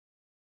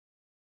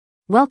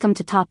Welcome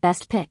to Top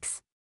Best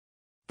Picks.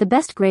 The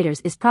Best Graters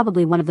is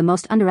probably one of the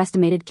most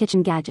underestimated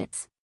kitchen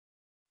gadgets.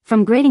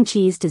 From grating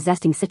cheese to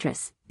zesting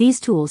citrus, these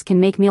tools can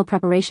make meal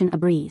preparation a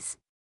breeze.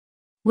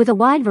 With a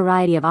wide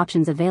variety of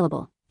options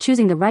available,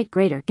 choosing the right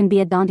grater can be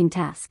a daunting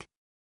task.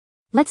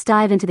 Let's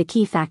dive into the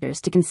key factors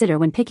to consider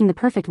when picking the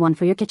perfect one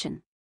for your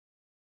kitchen.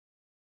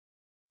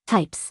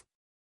 Types.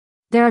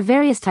 There are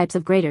various types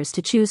of graters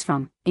to choose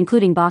from,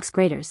 including box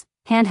graters,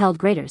 handheld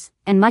graters,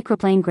 and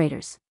microplane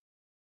graters.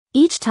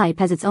 Each type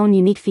has its own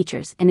unique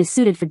features and is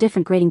suited for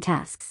different grating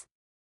tasks.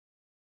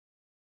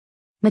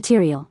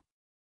 Material.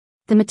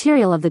 The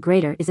material of the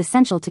grater is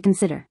essential to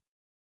consider.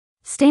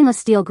 Stainless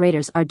steel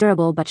graters are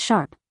durable but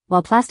sharp,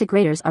 while plastic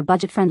graters are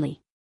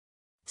budget-friendly.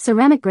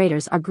 Ceramic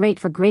graters are great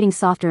for grating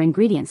softer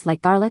ingredients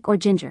like garlic or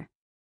ginger.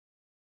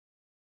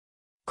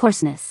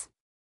 Coarseness.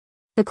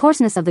 The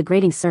coarseness of the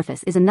grating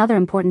surface is another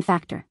important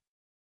factor.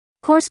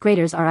 Coarse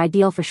graters are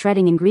ideal for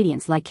shredding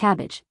ingredients like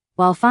cabbage,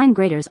 while fine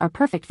graters are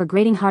perfect for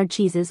grating hard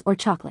cheeses or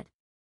chocolate.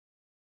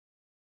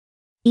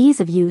 Ease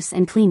of use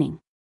and cleaning.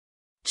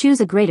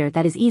 Choose a grater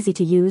that is easy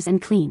to use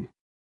and clean.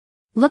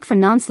 Look for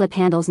non-slip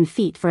handles and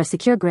feet for a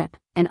secure grip,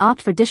 and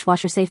opt for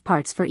dishwasher-safe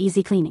parts for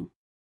easy cleaning.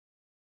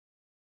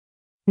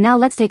 Now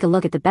let's take a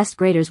look at the best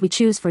graters we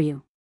choose for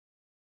you.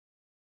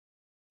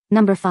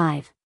 Number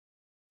 5.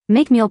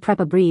 Make meal prep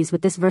a breeze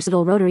with this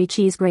versatile rotary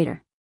cheese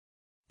grater.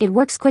 It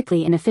works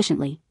quickly and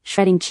efficiently,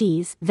 shredding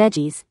cheese,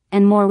 veggies,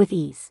 and more with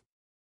ease.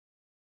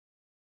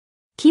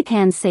 Keep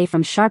hands safe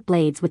from sharp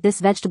blades with this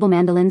vegetable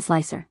mandolin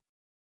slicer.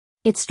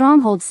 Its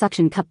stronghold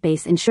suction cup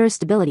base ensures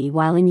stability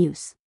while in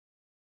use.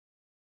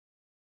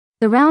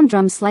 The round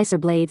drum slicer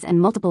blades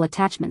and multiple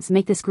attachments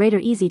make this grater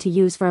easy to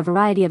use for a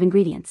variety of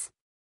ingredients.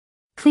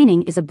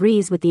 Cleaning is a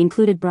breeze with the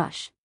included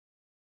brush.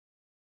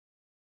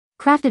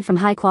 Crafted from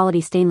high-quality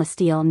stainless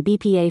steel and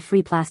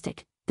BPA-free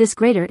plastic, this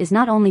grater is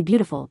not only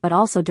beautiful but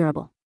also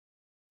durable.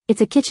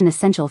 It's a kitchen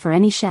essential for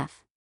any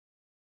chef.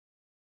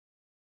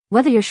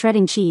 Whether you're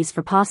shredding cheese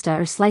for pasta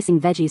or slicing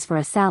veggies for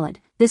a salad,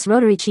 this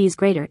rotary cheese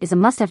grater is a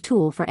must-have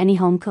tool for any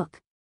home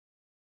cook.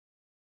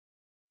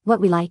 What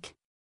we like.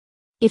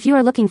 If you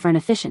are looking for an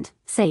efficient,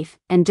 safe,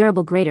 and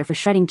durable grater for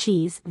shredding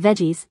cheese,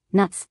 veggies,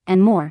 nuts,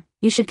 and more,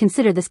 you should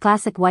consider this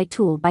classic white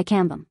tool by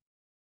Cambom.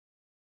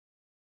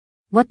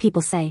 What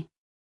people say.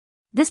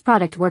 This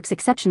product works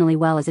exceptionally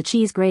well as a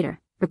cheese grater,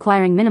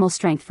 requiring minimal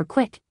strength for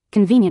quick,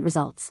 convenient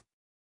results.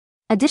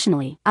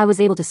 Additionally, I was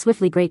able to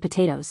swiftly grate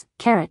potatoes,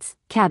 carrots,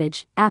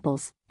 cabbage,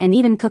 apples, and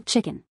even cook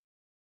chicken.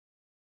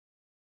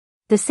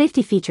 The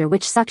safety feature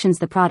which suctions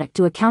the product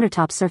to a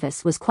countertop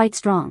surface was quite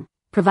strong,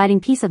 providing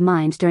peace of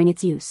mind during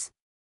its use.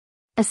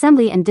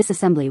 Assembly and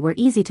disassembly were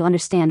easy to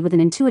understand with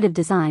an intuitive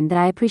design that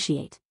I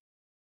appreciate.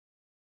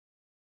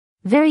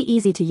 Very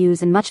easy to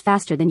use and much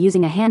faster than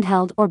using a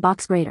handheld or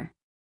box grater.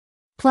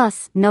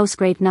 Plus, no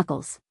scraped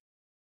knuckles.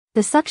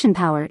 The suction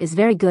power is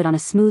very good on a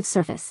smooth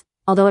surface,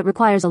 although it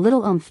requires a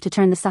little oomph to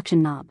turn the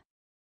suction knob.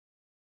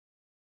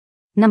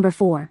 Number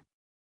 4.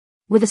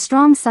 With a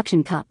strong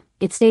suction cup,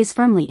 it stays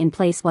firmly in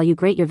place while you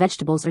grate your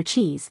vegetables or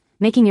cheese,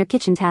 making your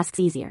kitchen tasks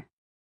easier.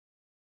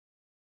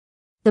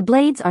 The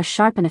blades are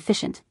sharp and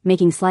efficient,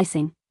 making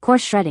slicing,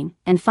 coarse shredding,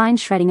 and fine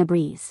shredding a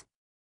breeze.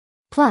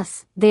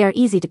 Plus, they are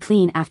easy to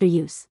clean after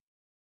use.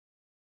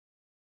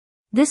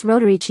 This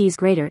rotary cheese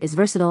grater is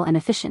versatile and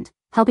efficient,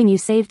 helping you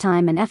save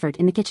time and effort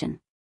in the kitchen.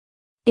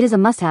 It is a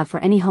must-have for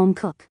any home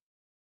cook.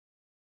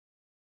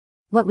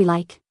 What we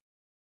like.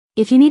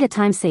 If you need a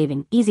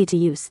time-saving,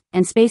 easy-to-use,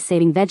 and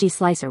space-saving veggie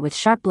slicer with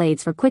sharp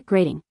blades for quick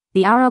grating,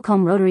 the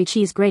Ourokhome rotary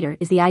cheese grater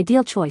is the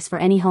ideal choice for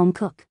any home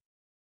cook.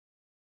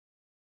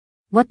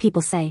 What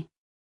people say.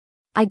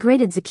 I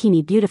grated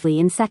zucchini beautifully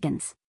in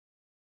seconds.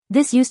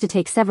 This used to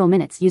take several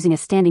minutes using a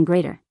standing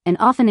grater, and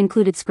often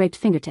included scraped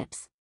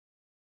fingertips.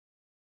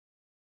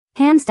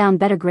 Hands down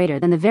better grater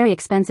than the very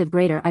expensive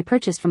grater I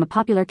purchased from a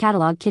popular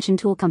catalog kitchen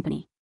tool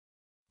company.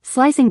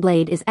 Slicing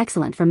blade is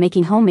excellent for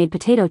making homemade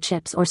potato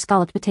chips or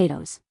scalloped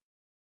potatoes.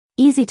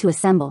 Easy to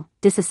assemble,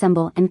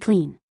 disassemble, and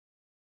clean.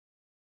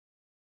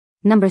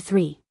 Number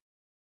 3.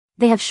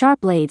 They have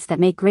sharp blades that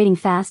make grating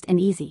fast and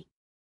easy.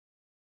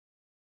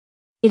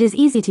 It is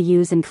easy to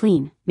use and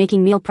clean,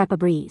 making meal prep a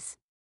breeze.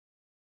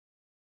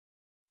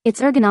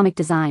 Its ergonomic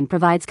design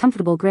provides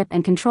comfortable grip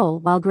and control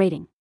while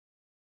grating.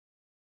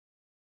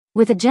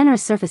 With a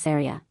generous surface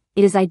area,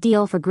 it is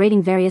ideal for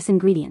grating various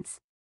ingredients.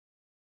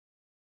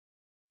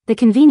 The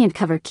convenient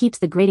cover keeps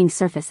the grating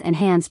surface and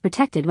hands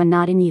protected when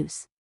not in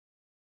use.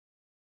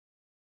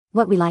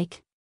 What we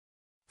like.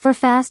 For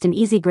fast and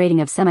easy grating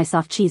of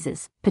semi-soft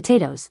cheeses,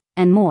 potatoes,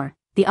 and more,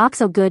 the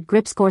OXO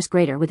Coarse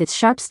Grater with its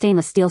sharp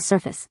stainless steel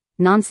surface,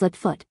 non-slip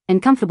foot,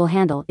 and comfortable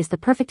handle is the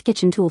perfect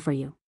kitchen tool for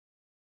you.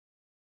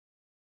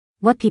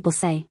 What people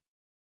say.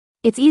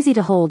 It's easy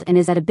to hold and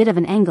is at a bit of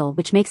an angle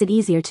which makes it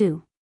easier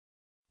too.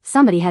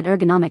 Somebody had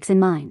ergonomics in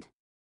mind.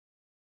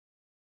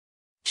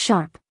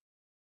 Sharp.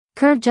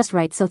 Curved just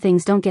right so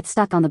things don't get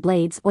stuck on the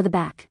blades or the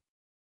back.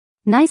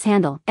 Nice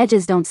handle,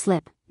 edges don't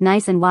slip,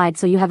 nice and wide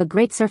so you have a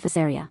great surface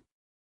area.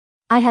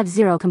 I have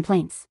zero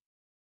complaints.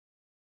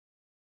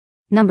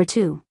 Number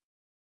 2.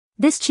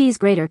 This cheese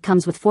grater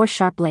comes with 4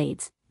 sharp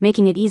blades,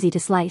 making it easy to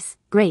slice,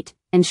 grate,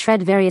 and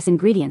shred various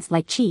ingredients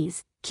like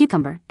cheese,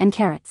 cucumber, and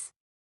carrots.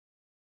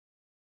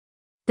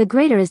 The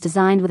grater is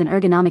designed with an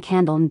ergonomic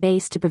handle and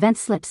base to prevent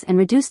slips and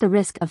reduce the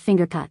risk of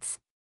finger cuts.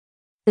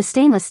 The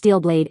stainless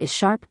steel blade is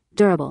sharp,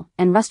 durable,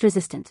 and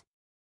rust-resistant.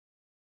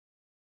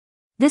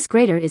 This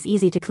grater is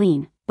easy to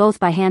clean, both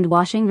by hand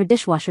washing or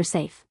dishwasher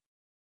safe.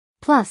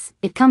 Plus,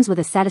 it comes with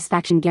a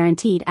satisfaction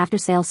guaranteed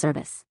after-sale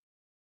service.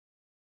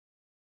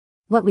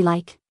 What we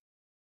like.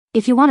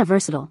 If you want a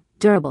versatile,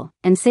 durable,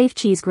 and safe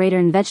cheese grater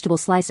and vegetable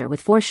slicer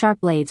with 4 sharp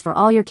blades for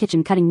all your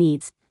kitchen cutting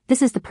needs,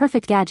 this is the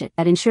perfect gadget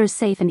that ensures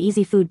safe and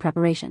easy food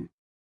preparation.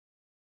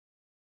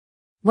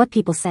 What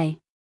people say.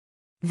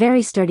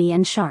 Very sturdy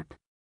and sharp.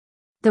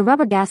 The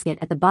rubber gasket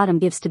at the bottom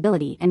gives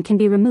stability and can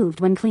be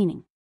removed when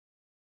cleaning.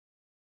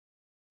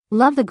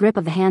 Love the grip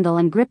of the handle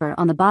and gripper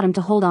on the bottom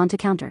to hold on to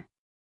counter.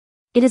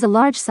 It is a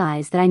large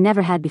size that I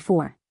never had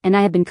before, and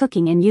I have been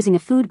cooking and using a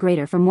food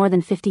grater for more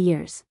than 50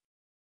 years.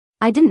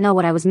 I didn't know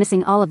what I was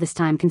missing all of this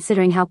time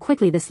considering how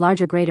quickly this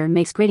larger grater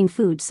makes grating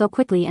food so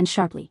quickly and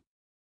sharply.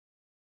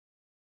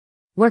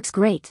 Works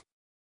great.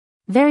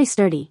 Very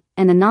sturdy,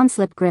 and the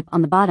non-slip grip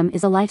on the bottom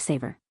is a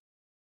lifesaver.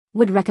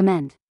 Would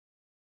recommend.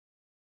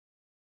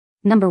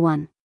 Number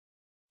 1.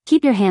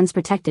 Keep your hands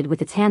protected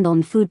with its handle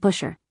and food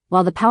pusher,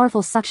 while the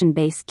powerful suction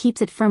base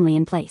keeps it firmly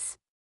in place.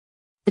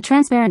 The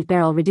transparent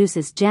barrel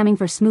reduces jamming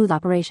for smooth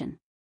operation.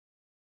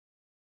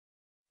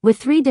 With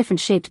 3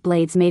 different shaped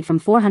blades made from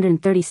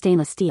 430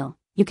 stainless steel,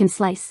 you can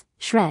slice,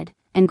 shred,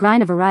 and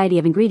grind a variety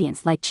of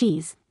ingredients like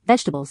cheese,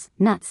 vegetables,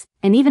 nuts,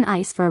 and even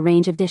ice for a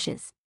range of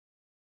dishes.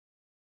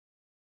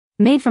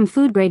 Made from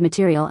food-grade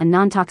material and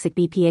non-toxic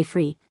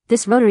BPA-free,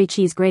 this rotary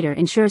cheese grater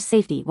ensures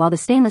safety while the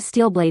stainless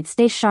steel blade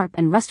stays sharp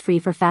and rust-free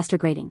for faster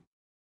grating.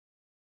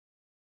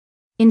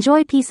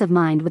 Enjoy peace of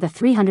mind with a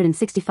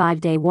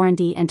 365-day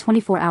warranty and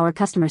 24-hour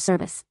customer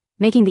service,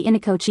 making the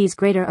YNNICO cheese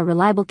grater a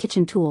reliable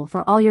kitchen tool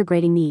for all your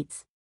grating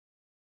needs.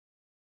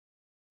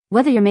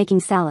 Whether you're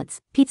making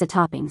salads, pizza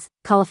toppings,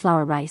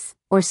 cauliflower rice,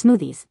 or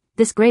smoothies,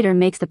 this grater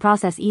makes the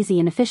process easy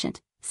and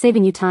efficient,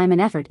 saving you time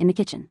and effort in the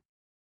kitchen.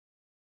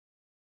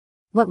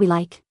 What we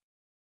like.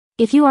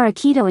 If you are a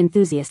keto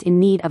enthusiast in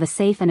need of a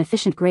safe and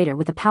efficient grater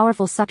with a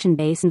powerful suction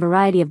base and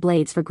variety of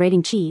blades for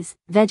grating cheese,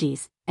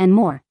 veggies, and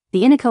more,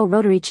 the YNNICO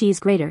Rotary Cheese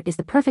Grater is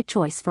the perfect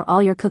choice for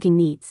all your cooking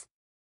needs.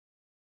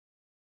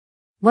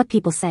 What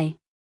people say.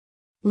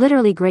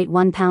 Literally grate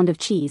 1 pound of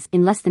cheese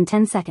in less than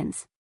 10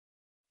 seconds.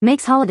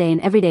 Makes holiday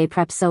and everyday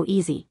prep so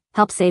easy,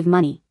 helps save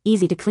money,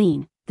 easy to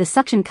clean, the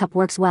suction cup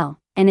works well,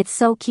 and it's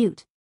so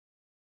cute.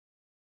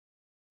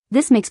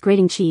 This makes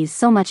grating cheese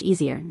so much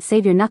easier and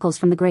save your knuckles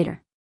from the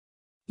grater.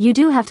 You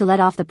do have to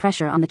let off the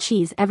pressure on the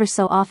cheese ever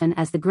so often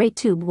as the grate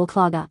tube will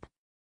clog up.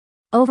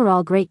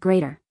 Overall great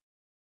grater.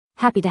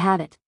 Happy to have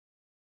it.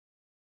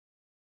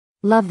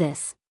 Love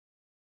this.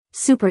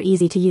 Super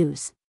easy to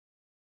use.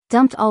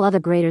 Dumped all other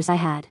graters I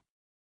had.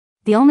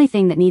 The only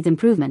thing that needs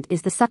improvement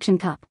is the suction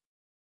cup.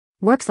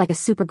 Works like a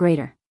super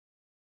grater.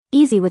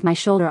 Easy with my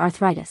shoulder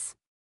arthritis.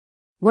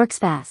 Works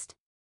fast.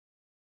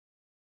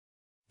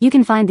 You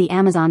can find the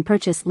Amazon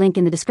purchase link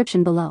in the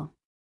description below.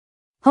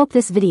 Hope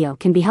this video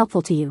can be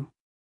helpful to you.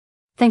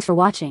 Thanks for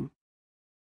watching.